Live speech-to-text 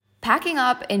Packing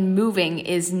up and moving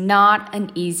is not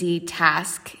an easy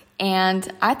task,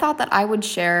 and I thought that I would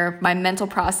share my mental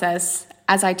process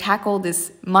as I tackle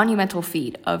this monumental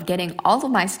feat of getting all of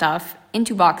my stuff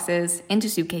into boxes, into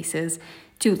suitcases,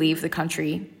 to leave the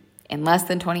country in less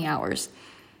than 20 hours.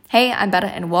 Hey, I'm Betta,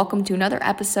 and welcome to another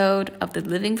episode of the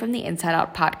Living from the Inside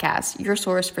Out podcast, your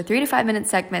source for 3 to 5 minute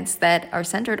segments that are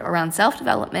centered around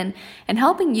self-development and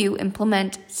helping you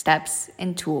implement steps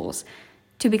and tools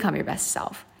to become your best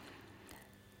self.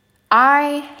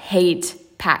 I hate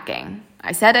packing.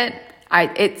 I said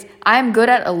it. I'm good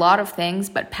at a lot of things,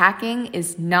 but packing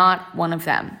is not one of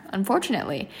them,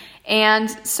 unfortunately. And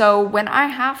so when I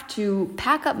have to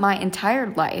pack up my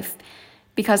entire life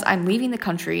because I'm leaving the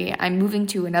country, I'm moving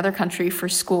to another country for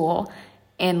school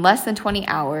in less than 20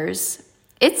 hours,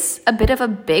 it's a bit of a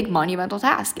big monumental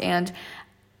task. And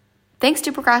thanks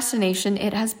to procrastination,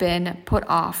 it has been put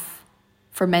off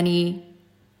for many,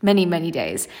 many, many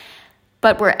days.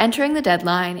 But we're entering the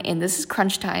deadline and this is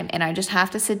crunch time and I just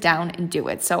have to sit down and do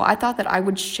it. So I thought that I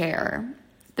would share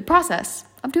the process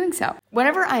of doing so.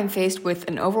 Whenever I'm faced with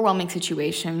an overwhelming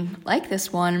situation like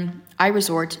this one, I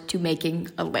resort to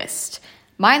making a list.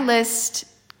 My list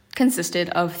consisted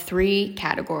of 3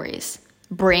 categories: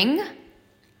 bring,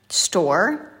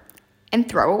 store, and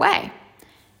throw away.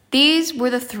 These were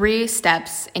the 3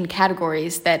 steps and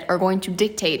categories that are going to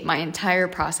dictate my entire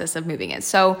process of moving it.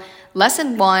 So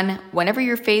lesson 1, whenever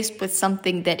you're faced with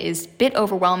something that is a bit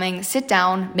overwhelming, sit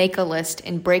down, make a list,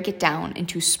 and break it down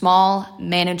into small,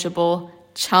 manageable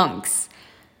chunks.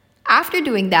 After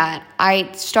doing that,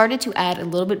 I started to add a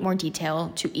little bit more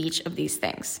detail to each of these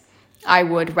things. I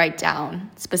would write down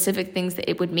specific things that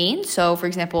it would mean. So, for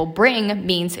example, bring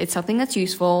means it's something that's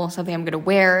useful, something I'm going to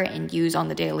wear and use on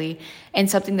the daily, and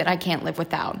something that I can't live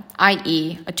without,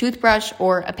 i.e. a toothbrush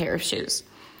or a pair of shoes.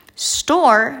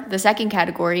 Store, the second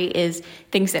category, is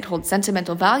things that hold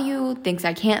sentimental value, things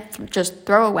I can't just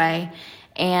throw away,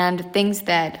 and things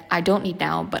that I don't need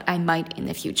now, but I might in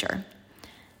the future.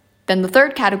 Then the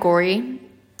third category,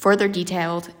 further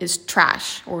detailed, is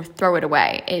trash or throw it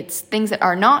away. It's things that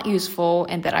are not useful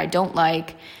and that I don't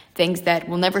like, things that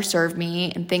will never serve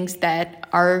me, and things that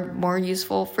are more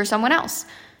useful for someone else.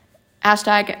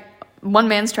 Hashtag one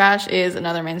man's trash is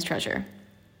another man's treasure.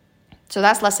 So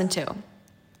that's lesson 2.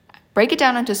 Break it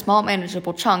down into small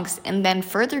manageable chunks and then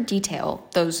further detail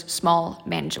those small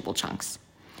manageable chunks.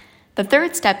 The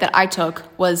third step that I took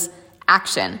was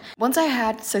action. Once I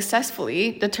had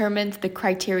successfully determined the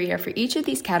criteria for each of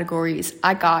these categories,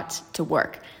 I got to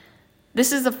work.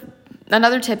 This is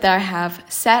another tip that I have: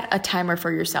 set a timer for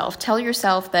yourself. Tell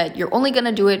yourself that you're only going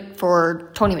to do it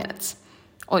for 20 minutes.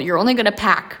 Or you're only going to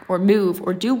pack or move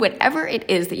or do whatever it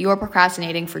is that you are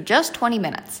procrastinating for just 20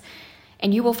 minutes.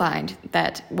 And you will find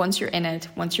that once you're in it,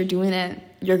 once you're doing it,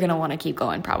 you're going to want to keep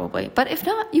going probably. But if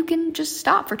not, you can just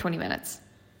stop for 20 minutes.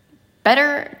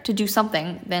 Better to do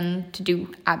something than to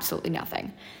do absolutely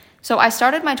nothing. So I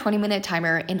started my 20-minute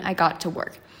timer and I got to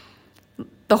work.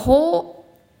 The whole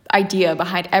idea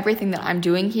behind everything that I'm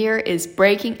doing here is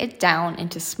breaking it down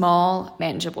into small,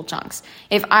 manageable chunks.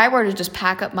 If I were to just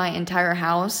pack up my entire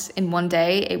house in one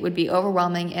day, it would be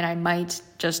overwhelming and I might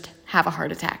just have a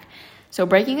heart attack. So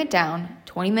breaking it down,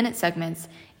 20-minute segments,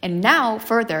 and now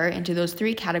further into those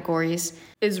 3 categories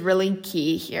is really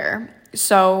key here.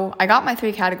 So I got my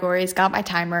 3 categories, got my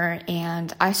timer,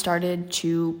 and I started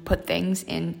to put things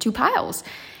into piles.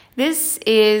 This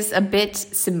is a bit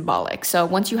symbolic. So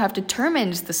once you have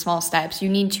determined the small steps, you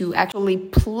need to actually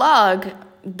plug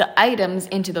the items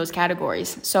into those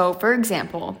categories. So for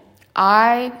example,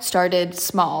 I started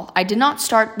small. I did not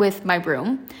start with my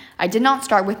room. I did not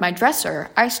start with my dresser.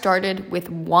 I started with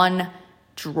 1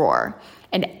 drawer.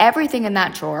 And everything in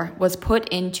that drawer was put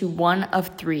into one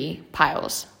of 3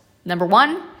 piles. Number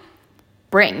 1,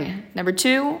 bring. Number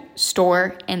 2,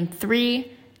 store. And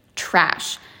 3,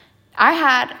 trash. I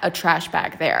had a trash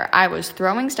bag there. I was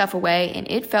throwing stuff away and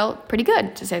it felt pretty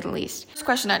good, to say the least. The first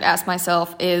question I'd ask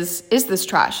myself is this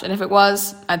trash? And if it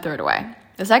was, I'd throw it away.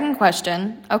 The second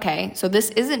question, okay, so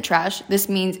this isn't trash. This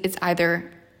means it's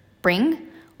either bring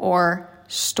or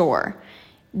store.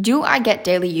 Do I get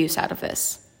daily use out of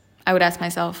this? I would ask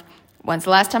myself, when's the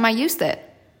last time I used it?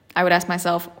 I would ask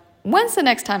myself, when's the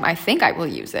next time I think I will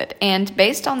use it? And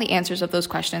based on the answers of those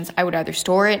questions, I would either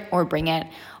store it or bring it,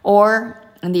 or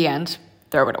in the end,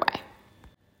 throw it away.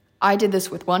 I did this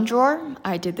with 1 drawer.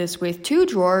 I did this with 2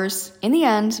 drawers. In the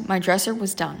end, my dresser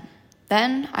was done.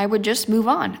 Then I would just move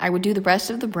on. I would do the rest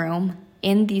of the room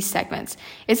in these segments.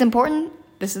 It's important,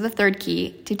 this is the third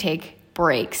key, to take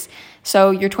breaks.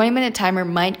 So your 20-minute timer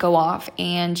might go off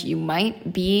and you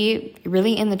might be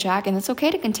really in the jack, and it's okay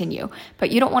to continue,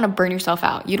 but you don't want to burn yourself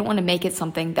out. You don't want to make it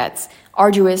something that's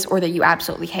arduous or that you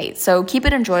absolutely hate. So keep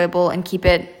it enjoyable and keep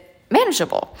it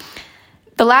manageable.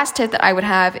 The last tip that I would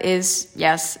have is,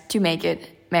 yes, to make it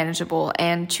manageable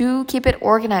and to keep it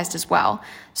organized as well.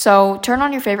 So turn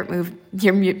on your favorite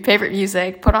favorite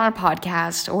music, put on a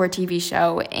podcast or a TV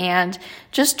show, and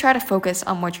just try to focus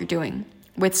on what you're doing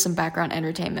with some background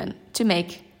entertainment to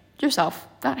make yourself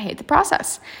not hate the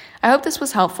process. I hope this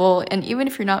was helpful, and even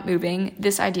if you're not moving,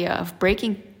 this idea of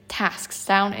breaking tasks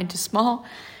down into small,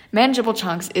 manageable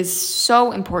chunks is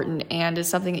so important and is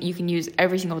something that you can use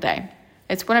every single day.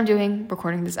 It's what I'm doing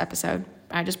recording this episode.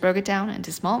 I just broke it down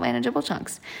into small, manageable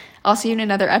chunks. I'll see you in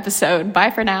another episode.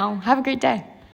 Bye for now. Have a great day.